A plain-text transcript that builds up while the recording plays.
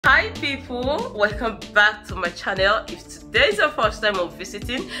Hi people, welcome back to my channel. If today is your first time of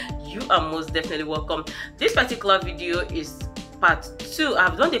visiting, you are most definitely welcome. This particular video is part 2.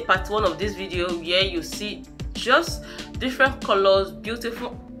 I've done the part 1 of this video where you see just different colors,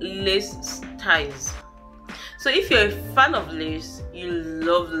 beautiful lace styles. So if you're a fan of lace, you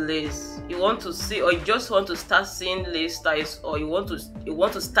love lace, you want to see, or you just want to start seeing lace styles, or you want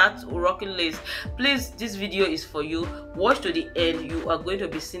to start rocking lace, please, this video is for you. Watch to the end. You are going to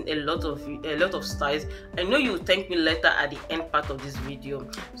be seeing a lot of styles. I know you will thank me later at the end part of this video.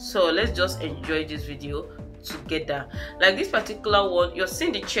 So let's just enjoy this video together. Like this particular one, you're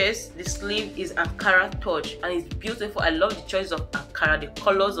seeing the chest, the sleeve is Ankara touch, and it's beautiful. I love the choice of Ankara. The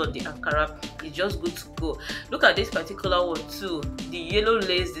colors on the Ankara is just good to go. Look at this particular one too. The yellow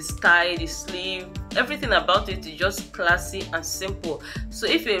lace, the sky, the sleeve, everything about it is just classy and simple. So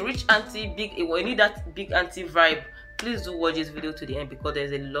if you're a rich auntie, you need that big auntie vibe, please do watch this video to the end because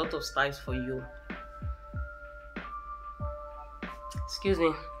there's a lot of styles for you. Excuse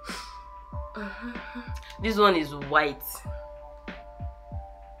me. This one is white.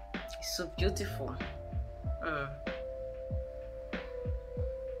 It's so beautiful.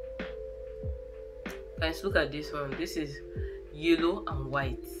 Guys, look at this one. This is yellow and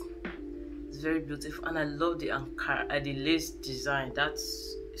white. It's very beautiful, and I love the Ankara, the lace design.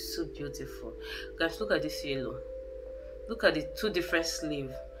 That's so beautiful. Guys, look at this yellow. Look at the two different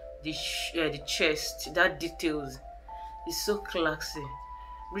sleeves, the chest, that details is so classy.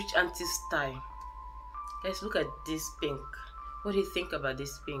 Rich auntie style. Guys, look at this pink. What do you think about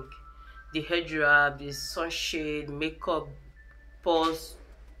this pink? The head wrap, the sunshade, makeup, purse,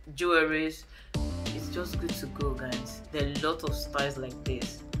 jewelries. It's just good to go, guys. There are a lot of styles like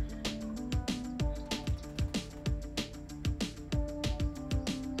this.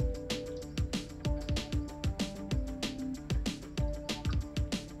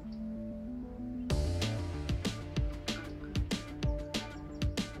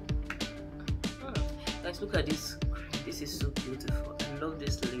 Guys, look at this. This is so beautiful. I love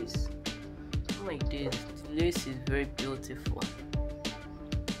this lace. Oh my days, the lace is very beautiful.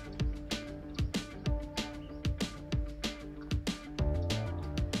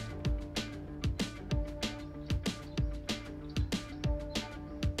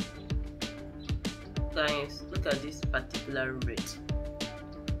 Guys, look at this particular red.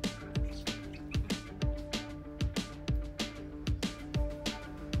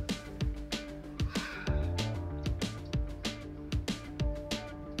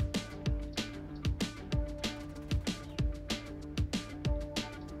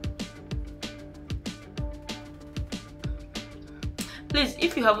 Please,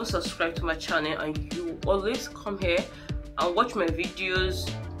 if you haven't subscribed to my channel and you always come here and watch my videos,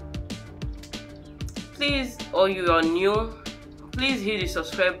 please, or you are new, please hit the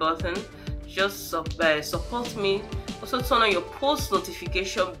subscribe button. Just support me. Also turn on your post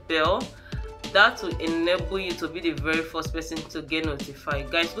notification bell. That will enable you to be the very first person to get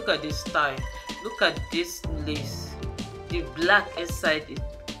notified. Guys, look at this style. Look at this lace. The black inside is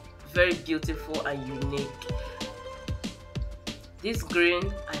very beautiful and unique. This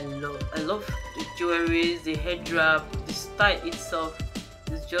green, I love the jewelries, the head wrap, the style itself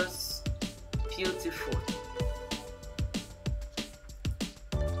is just beautiful.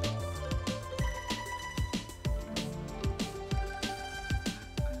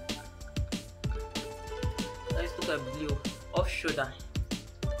 Let's look at blue, off shoulder,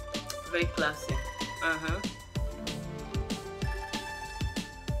 very classy.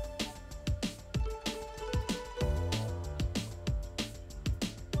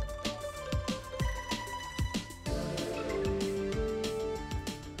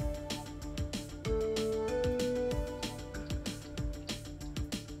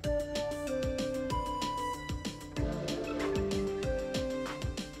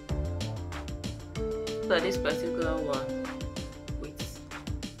 Look at this particular one with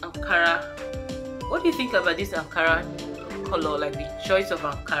Ankara. What do you think about this Ankara color, like the choice of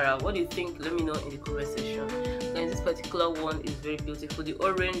Ankara? What do you think? Let me know in the comment section. And this particular one is very beautiful. The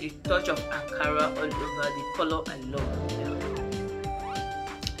orange, the touch of Ankara all over. The color I love. Yeah.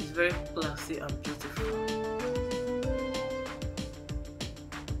 It's very classy and beautiful.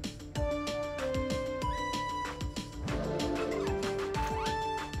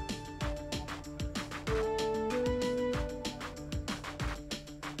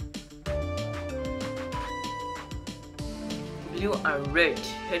 Blue and red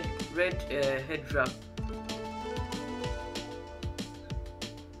head wrap.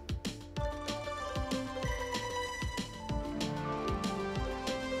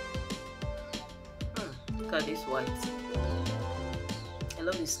 Look at this white. I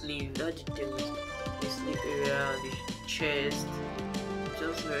love the sleeve, that details, the sleeve area, the chest,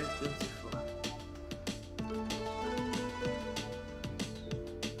 just very beautiful.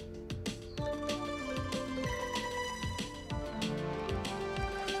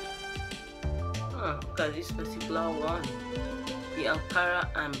 Look at this particular one, the Ankara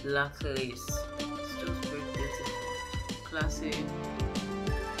and black lace. It's just very beautiful, classic.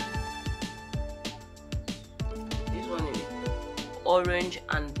 This one is orange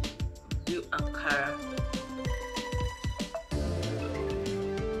and blue Ankara.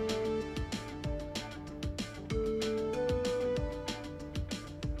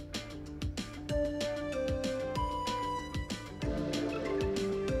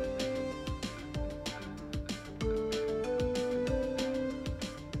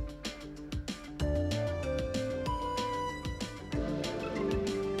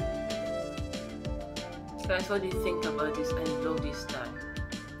 Guys, what do you think about this? I love this style.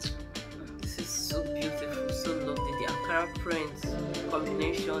 This is so beautiful, so lovely. The Ankara print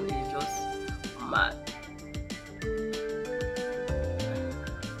combination is just mad.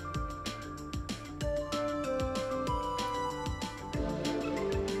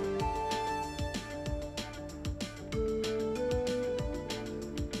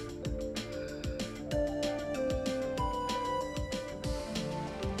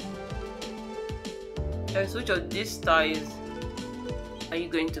 Guys, which of these styles are you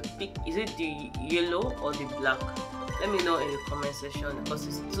going to pick? Is it the yellow or the black? Let me know in the comment section, because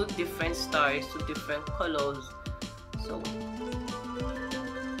it's two different styles, two different colors. So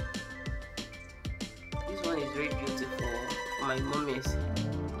this one is very beautiful for my mummies.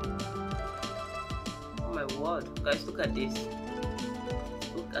 Oh my word, guys, look at this.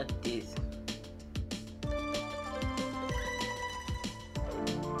 Look at this.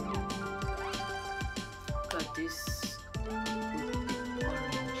 This orange,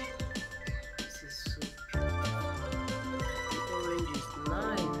 this is so beautiful. The orange is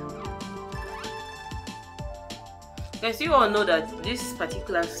nice. Guys, you all know that this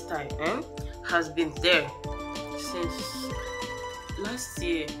particular style has been there since last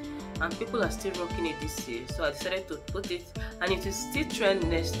year, and people are still rocking it this year. So I decided to put it, and it will still trend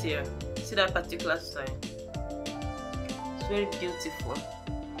next year. See that particular style? It's very beautiful.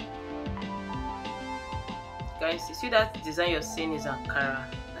 Guys, you see that design you're seeing is Ankara.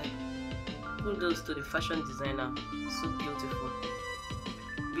 Like, kudos to the fashion designer. So beautiful.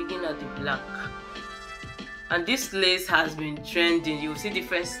 Bringing out the black. And this lace has been trending. You will see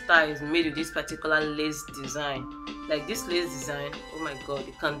different styles made with this particular lace design. Like this lace design, oh my god,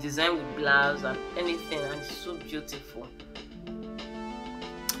 you can design with blouse and anything, and it's so beautiful.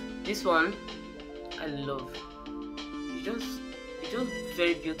 This one, I love. It's just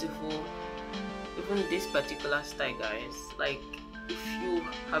very beautiful. Even this particular style, guys, like, if you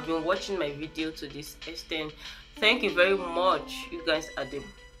have been watching my video to this extent, thank you very much. You guys are the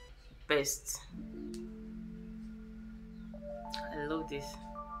best. I love this.